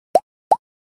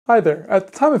Hi there. At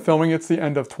the time of filming, it's the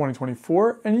end of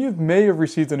 2024, and you may have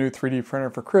received a new 3D printer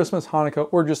for Christmas, Hanukkah,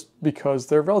 or just because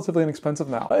they're relatively inexpensive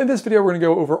now. In this video, we're going to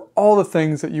go over all the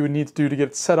things that you would need to do to get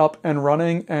it set up and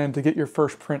running and to get your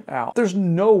first print out. There's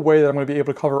no way that I'm going to be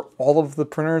able to cover all of the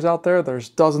printers out there. There's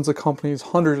dozens of companies,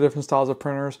 hundreds of different styles of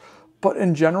printers. But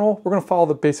in general, we're going to follow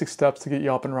the basic steps to get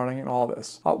you up and running in all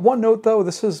this. One note though,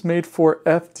 this is made for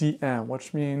FDM,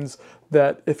 which means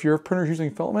that if your printer is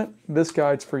using filament, this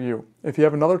guide's for you. If you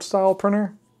have another style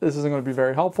printer, this isn't going to be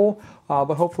very helpful,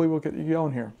 but hopefully we'll get you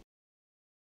going here.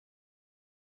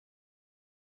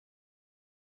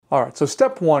 All right, so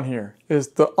step one here is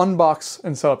to unbox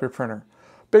and set up your printer.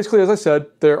 Basically, as I said,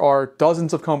 there are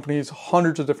dozens of companies,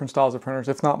 hundreds of different styles of printers,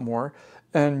 if not more,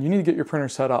 and you need to get your printer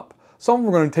set up. Some of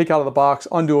them we're going to take out of the box,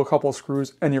 undo a couple of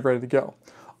screws, and you're ready to go.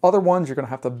 Other ones you're going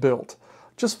to have to build.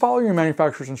 Just follow your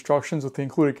manufacturer's instructions with the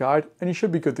included guide, and you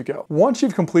should be good to go. Once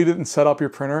you've completed and set up your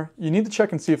printer, you need to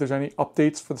check and see if there's any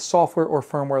updates for the software or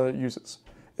firmware that it uses.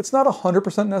 It's not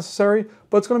 100% necessary,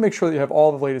 but it's going to make sure that you have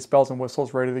all the latest bells and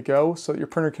whistles ready to go so that your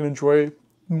printer can enjoy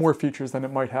more features than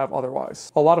it might have otherwise.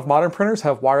 A lot of modern printers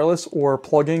have wireless or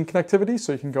plug-in connectivity,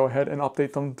 so you can go ahead and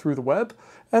update them through the web.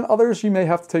 And others, you may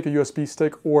have to take a USB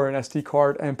stick or an SD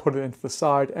card and put it into the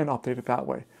side and update it that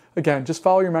way. Again, just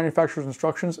follow your manufacturer's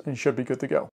instructions and you should be good to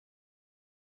go.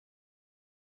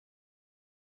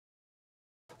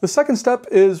 The second step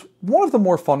is one of the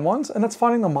more fun ones, and that's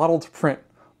finding the model to print.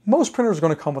 Most printers are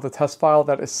going to come with a test file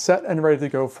that is set and ready to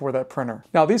go for that printer.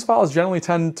 Now, these files generally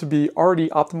tend to be already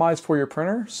optimized for your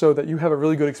printer so that you have a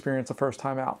really good experience the first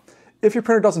time out. If your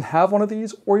printer doesn't have one of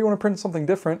these, or you want to print something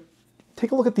different,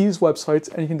 take a look at these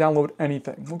websites and you can download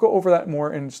anything. We'll go over that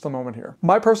more in just a moment here.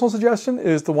 My personal suggestion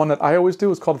is the one that I always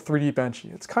do. It's called 3D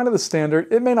Benchy. It's kind of the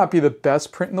standard. It may not be the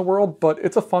best print in the world, but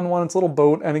it's a fun one. It's a little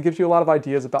boat, and it gives you a lot of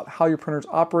ideas about how your printer's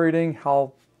operating,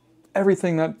 how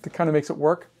everything that kind of makes it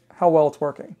work, how well it's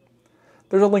working.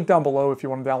 There's a link down below if you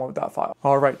want to download that file.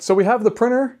 All right, so we have the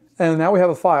printer, and now we have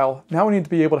a file. Now we need to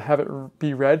be able to have it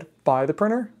be read by the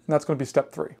printer, and that's going to be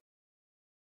step 3.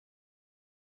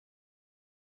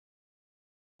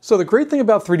 So the great thing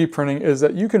about 3D printing is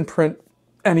that you can print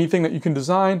anything that you can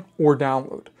design or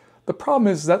download. The problem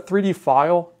is that 3D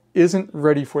file isn't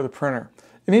ready for the printer.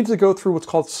 It needs to go through what's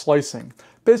called slicing.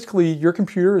 Basically, your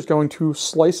computer is going to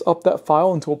slice up that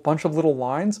file into a bunch of little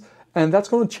lines, and that's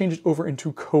going to change it over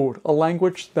into code, a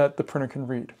language that the printer can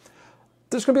read.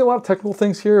 There's going to be a lot of technical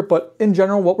things here, but in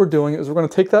general, what we're doing is we're going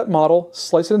to take that model,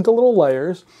 slice it into little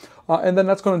layers, and then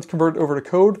that's going to convert it over to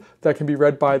code that can be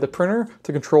read by the printer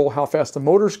to control how fast the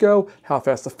motors go, how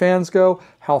fast the fans go,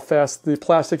 how fast the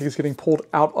plastic is getting pulled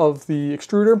out of the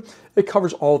extruder. It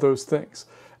covers all those things.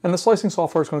 And the slicing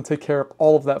software is going to take care of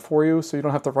all of that for you, so you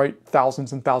don't have to write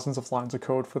thousands and thousands of lines of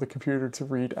code for the computer to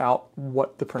read out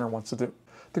what the printer wants to do.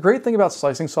 The great thing about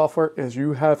slicing software is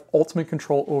you have ultimate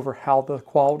control over how the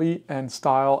quality and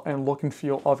style and look and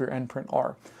feel of your end print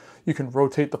are. You can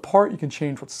rotate the part, you can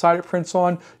change what side it prints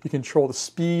on, you can control the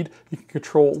speed, you can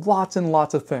control lots and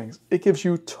lots of things. It gives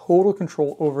you total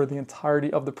control over the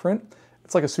entirety of the print.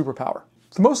 It's like a superpower.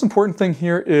 The most important thing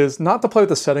here is not to play with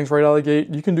the settings right out of the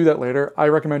gate. You can do that later. I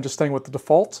recommend just staying with the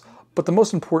defaults, but the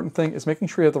most important thing is making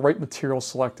sure you have the right material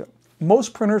selected.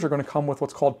 Most printers are going to come with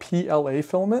what's called PLA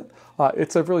filament.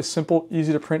 It's a really simple,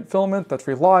 easy to print filament that's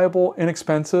reliable,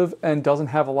 inexpensive, and doesn't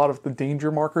have a lot of the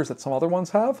danger markers that some other ones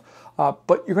have.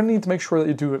 But you're going to need to make sure that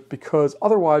you do it because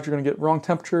otherwise you're going to get wrong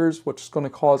temperatures, which is going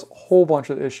to cause a whole bunch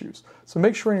of issues. So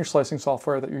make sure in your slicing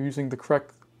software that you're using the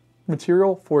correct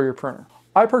material for your printer.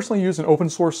 I personally use an open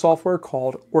source software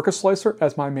called OrcaSlicer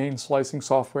as my main slicing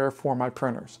software for my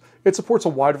printers. It supports a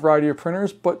wide variety of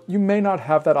printers, but you may not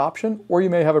have that option, or you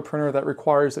may have a printer that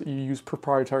requires that you use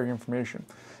proprietary information.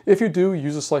 If you do,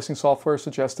 use the slicing software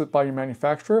suggested by your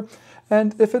manufacturer,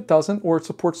 and if it doesn't, or it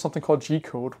supports something called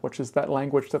G-code, which is that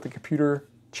language that the computer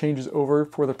changes over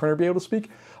for the printer to be able to speak,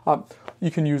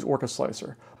 you can use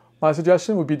OrcaSlicer. My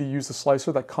suggestion would be to use the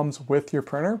slicer that comes with your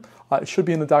printer. It should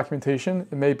be in the documentation.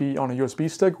 It may be on a USB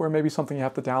stick or it may be something you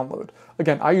have to download.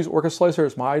 Again, I use OrcaSlicer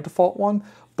as my default one,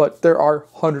 but there are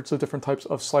hundreds of different types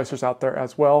of slicers out there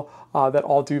as well that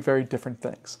all do very different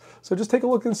things. So just take a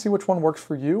look and see which one works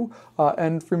for you.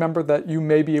 And remember that you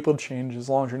may be able to change as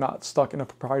long as you're not stuck in a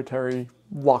proprietary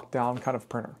lockdown kind of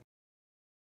printer.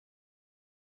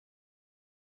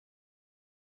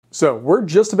 So we're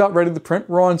just about ready to print.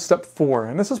 We're on step 4,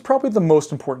 and this is probably the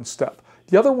most important step.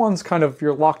 The other one's kind of,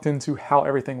 you're locked into how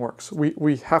everything works.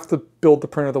 We have to build the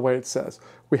printer the way it says.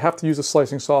 We have to use the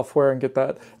slicing software and get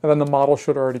that, and then the model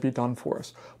should already be done for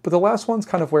us. But the last one's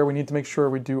kind of where we need to make sure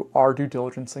we do our due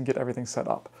diligence and get everything set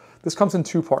up. This comes in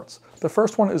 2 parts. The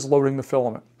first one is loading the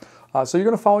filament. So you're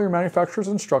going to follow your manufacturer's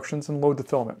instructions and load the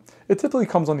filament. It typically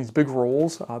comes on these big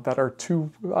rolls that are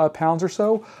 2 pounds or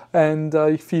so, and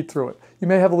you feed through it. You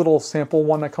may have a little sample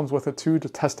one that comes with it too to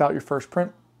test out your first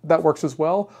print. That works as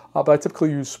well, but I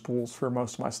typically use spools for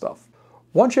most of my stuff.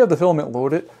 Once you have the filament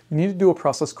loaded, you need to do a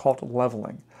process called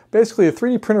leveling. Basically, a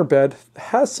 3D printer bed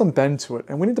has some bend to it,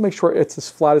 and we need to make sure it's as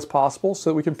flat as possible so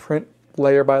that we can print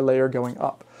layer by layer going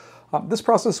up. This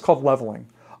process is called leveling.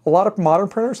 A lot of modern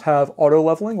printers have auto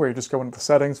leveling, where you just go into the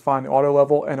settings, find the auto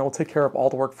level, and it will take care of all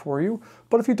the work for you.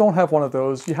 But if you don't have one of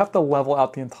those, you have to level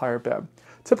out the entire bed.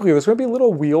 Typically, there's going to be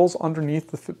little wheels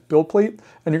underneath the build plate,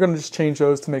 and you're going to just change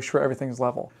those to make sure everything's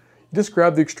level. You just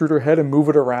grab the extruder head and move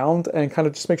it around and kind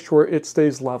of just make sure it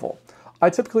stays level. I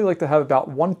typically like to have about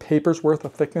 1 paper's worth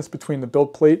of thickness between the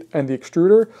build plate and the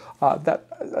extruder. That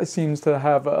seems to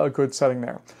have a good setting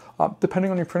there. Depending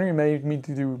on your printer, you may need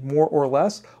to do more or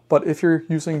less, but if you're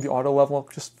using the auto level,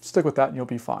 just stick with that and you'll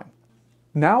be fine.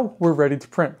 Now we're ready to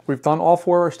print. We've done all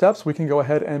 4 of our steps. We can go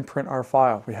ahead and print our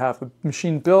file. We have the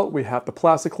machine built, we have the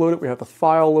plastic loaded, we have the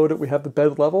file loaded, we have the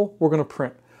bed level. We're going to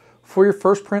print. For your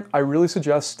first print, I really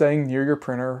suggest staying near your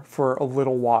printer for a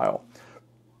little while.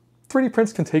 3D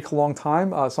prints can take a long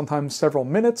time, sometimes several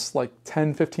minutes, like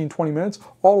 10, 15, 20 minutes,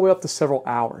 all the way up to several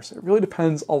hours. It really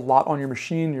depends a lot on your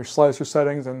machine, your slicer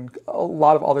settings, and a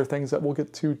lot of other things that we'll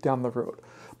get to down the road.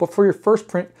 But for your first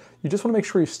print, you just want to make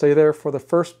sure you stay there for the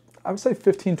first, I would say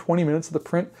 15, 20 minutes of the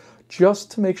print, just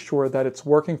to make sure that it's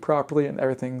working properly and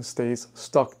everything stays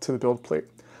stuck to the build plate.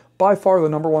 By far, the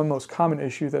 #1 most common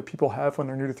issue that people have when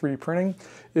they're new to 3D printing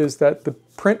is that the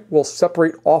print will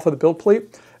separate off of the build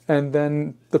plate, and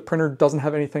then the printer doesn't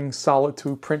have anything solid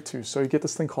to print to, so you get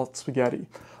this thing called spaghetti.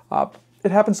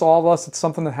 It happens to all of us, it's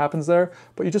something that happens there,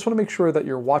 but you just want to make sure that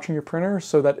you're watching your printer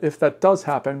so that if that does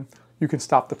happen, you can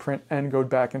stop the print and go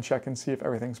back and check and see if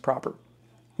everything's proper.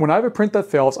 When I have a print that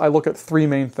fails, I look at 3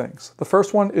 main things. The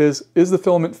first one is the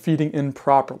filament feeding in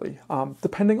properly?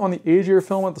 Depending on the age of your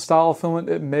filament, the style of filament,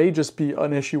 it may just be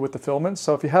an issue with the filament.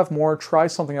 So if you have more, try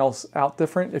something else out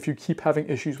different if you keep having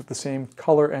issues with the same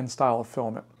color and style of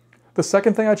filament. The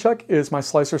second thing I check is my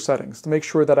slicer settings to make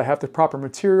sure that I have the proper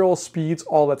material, speeds,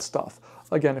 all that stuff.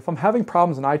 Again, if I'm having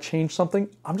problems and I change something,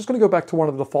 I'm just going to go back to one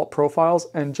of the default profiles,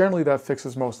 and generally that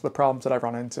fixes most of the problems that I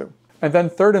run into. And then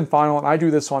third and final, and I do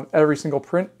this on every single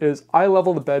print, is I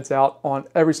level the beds out on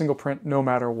every single print no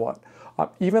matter what.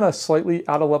 Even a slightly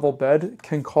out of level bed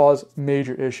can cause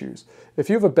major issues. If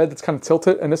you have a bed that's kind of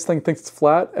tilted and this thing thinks it's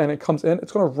flat and it comes in,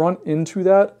 it's going to run into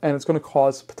that and it's going to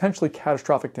cause potentially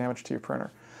catastrophic damage to your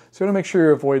printer. So you want to make sure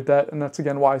you avoid that, and that's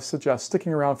again why I suggest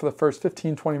sticking around for the first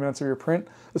 15-20 minutes of your print,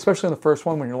 especially on the first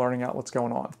one when you're learning out what's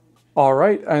going on. All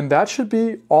right, and that should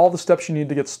be all the steps you need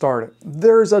to get started.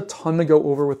 There's a ton to go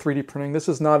over with 3D printing. This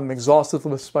is not an exhaustive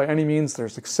list by any means.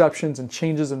 There's exceptions and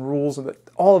changes and rules and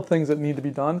all the things that need to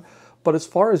be done. But as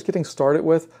far as getting started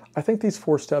with, I think these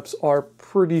 4 steps are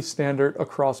pretty standard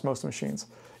across most machines.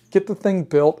 Get the thing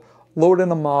built, load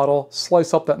in a model,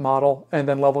 slice up that model, and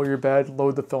then level your bed,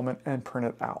 load the filament, and print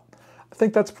it out. I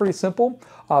think that's pretty simple,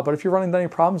 but if you're running into any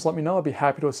problems, let me know. I'd be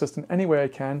happy to assist in any way I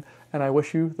can, and I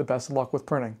wish you the best of luck with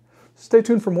printing. Stay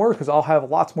tuned for more because I'll have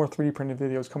lots more 3D printing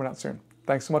videos coming out soon.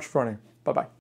 Thanks so much for joining. Bye-bye.